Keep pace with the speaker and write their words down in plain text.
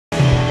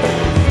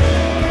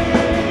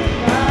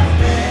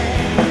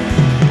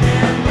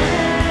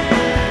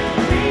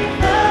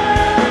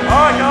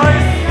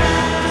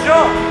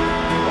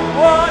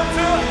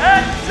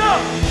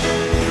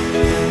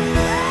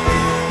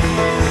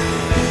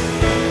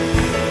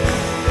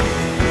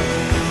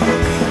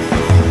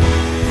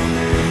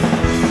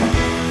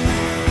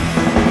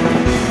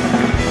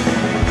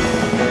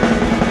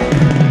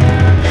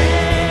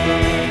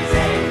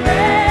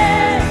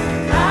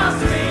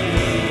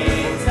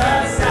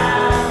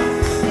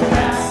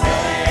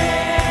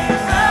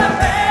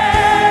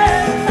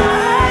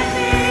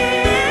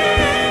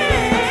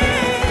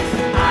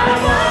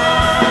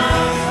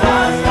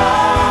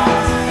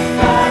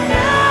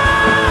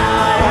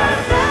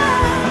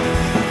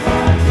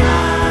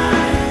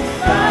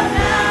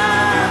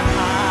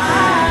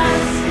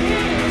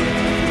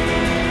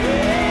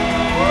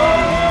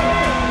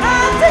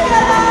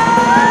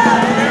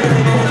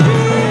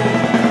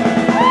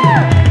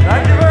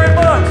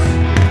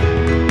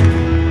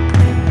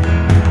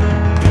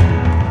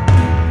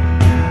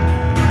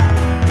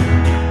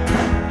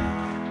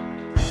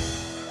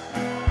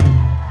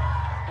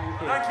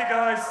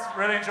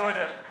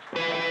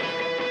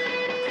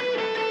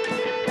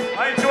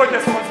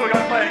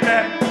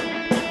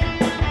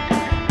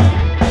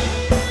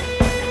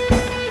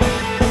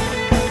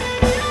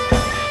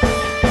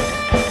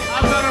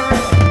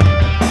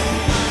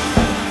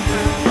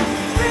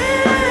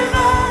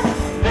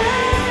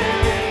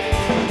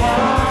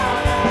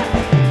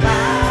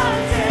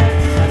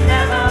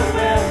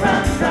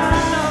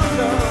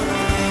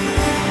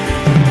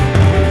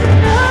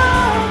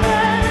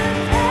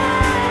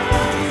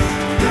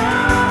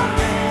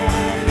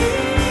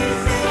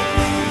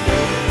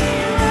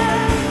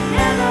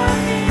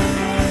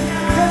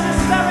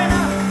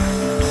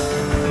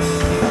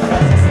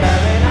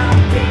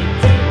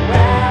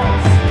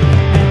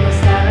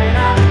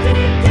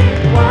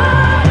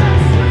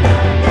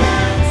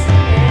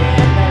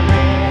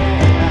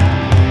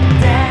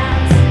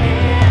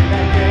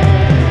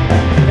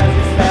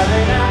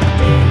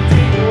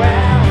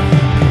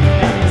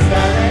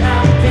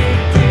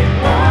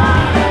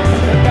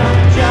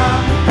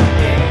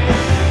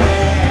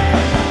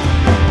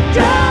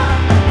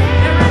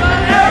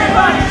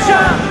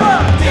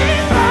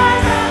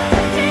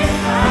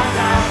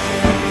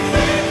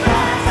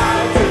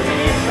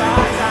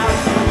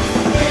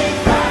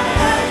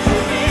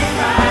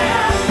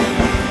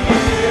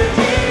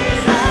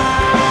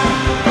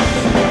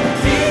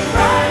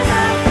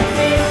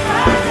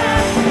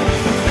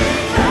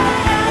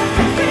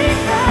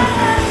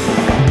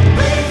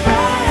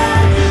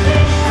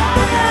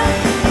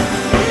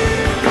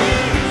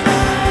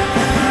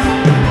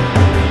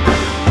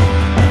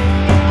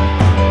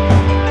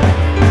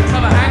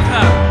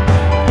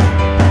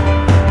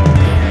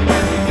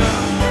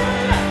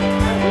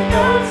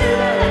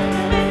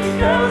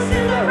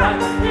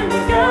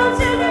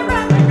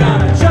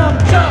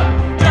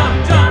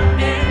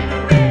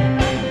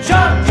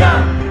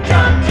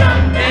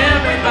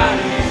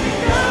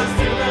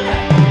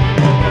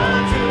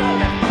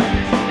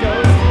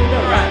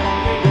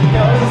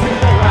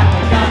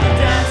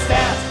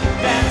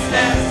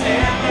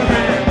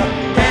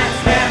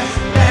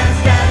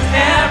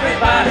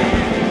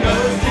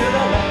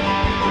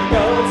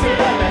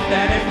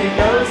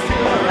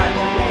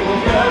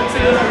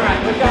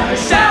we're gonna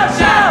shout,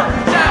 shout,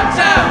 shout,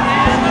 shout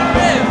in the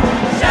rhythm.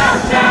 Shout,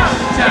 shout,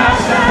 shout,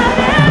 shout,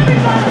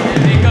 everybody.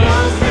 If he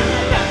goes to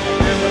the left,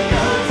 then we'll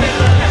go to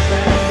the left.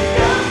 And if he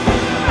goes to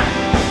the right,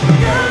 we'll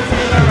go to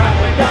the right.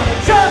 We're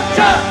gonna jump,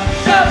 jump,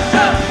 jump,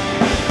 jump.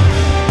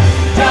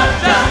 Jump,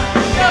 jump,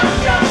 jump,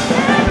 jump,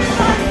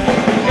 everybody.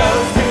 If he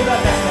goes to the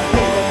left, then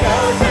we will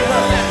go to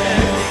the left.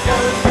 And if he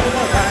goes to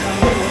the right, then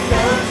we will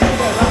go to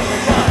the right.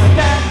 We're gonna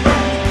dance,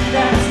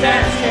 dance,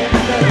 dance in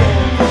the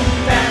rhythm.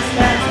 Dance,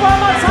 dance, one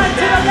more time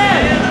to the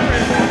left.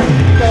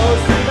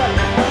 Goes to the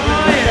left,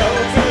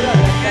 goes to the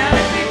left. And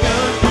if he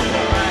goes to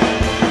the right,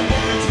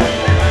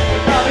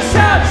 we're gonna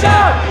shout,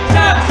 shout,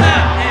 shout,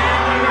 shout, and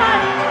the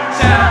right.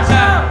 Shout,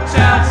 shout,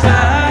 shout,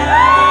 shout.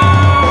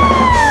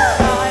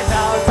 Cries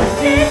out to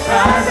me,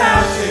 cries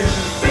out to me,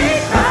 we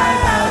cry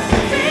out to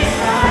me,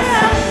 cry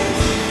out to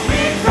me,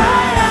 we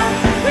cry out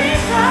to me, we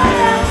cry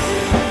out to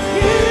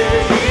you,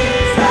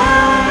 Jesus.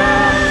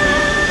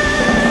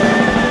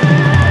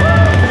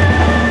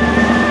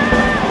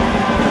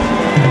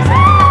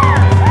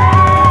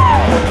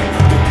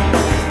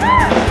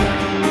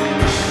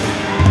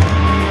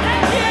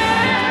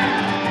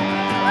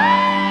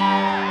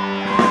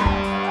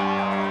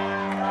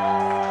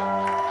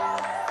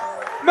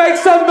 Make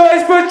some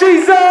noise for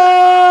Jesus!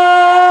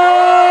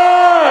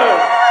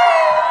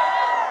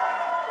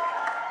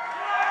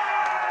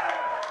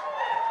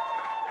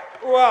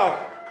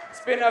 Wow,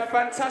 it's been a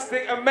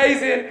fantastic,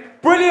 amazing,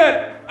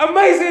 brilliant,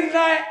 amazing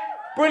night.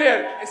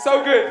 Brilliant, it's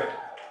so good.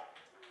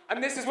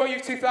 And this is what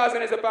Youth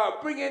 2000 is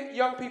about, bringing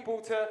young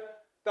people to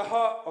the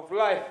heart of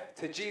life,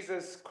 to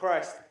Jesus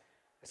Christ.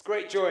 It's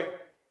great joy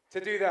to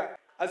do that.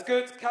 As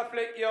good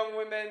Catholic young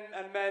women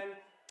and men,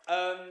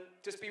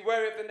 just be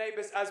wary of the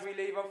neighbours as we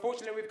leave.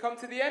 Unfortunately, we've come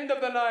to the end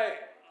of the night.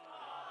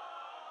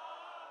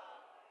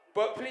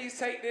 But please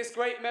take this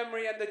great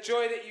memory and the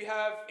joy that you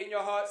have in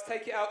your hearts,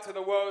 take it out to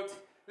the world.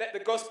 Let the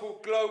gospel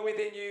glow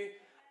within you.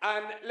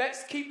 And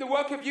let's keep the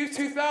work of Youth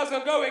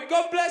 2000 going.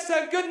 God bless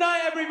and good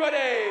night,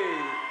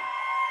 everybody.